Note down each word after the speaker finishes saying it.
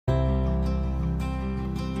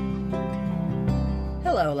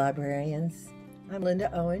Hello, librarians. I'm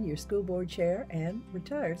Linda Owen, your school board chair and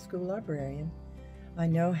retired school librarian. I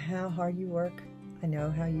know how hard you work. I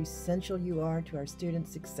know how essential you are to our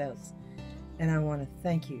students' success. And I want to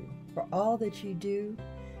thank you for all that you do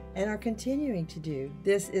and are continuing to do.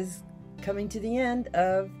 This is coming to the end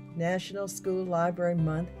of National School Library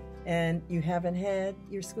Month, and you haven't had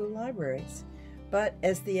your school libraries. But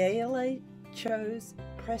as the ALA chose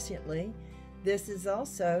presciently, this is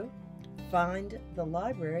also Find the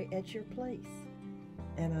Library at Your Place.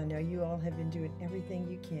 And I know you all have been doing everything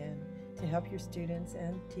you can to help your students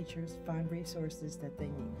and teachers find resources that they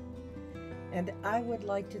need. And I would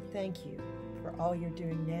like to thank you for all you're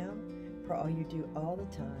doing now, for all you do all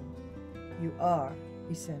the time. You are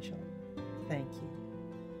essential. Thank you.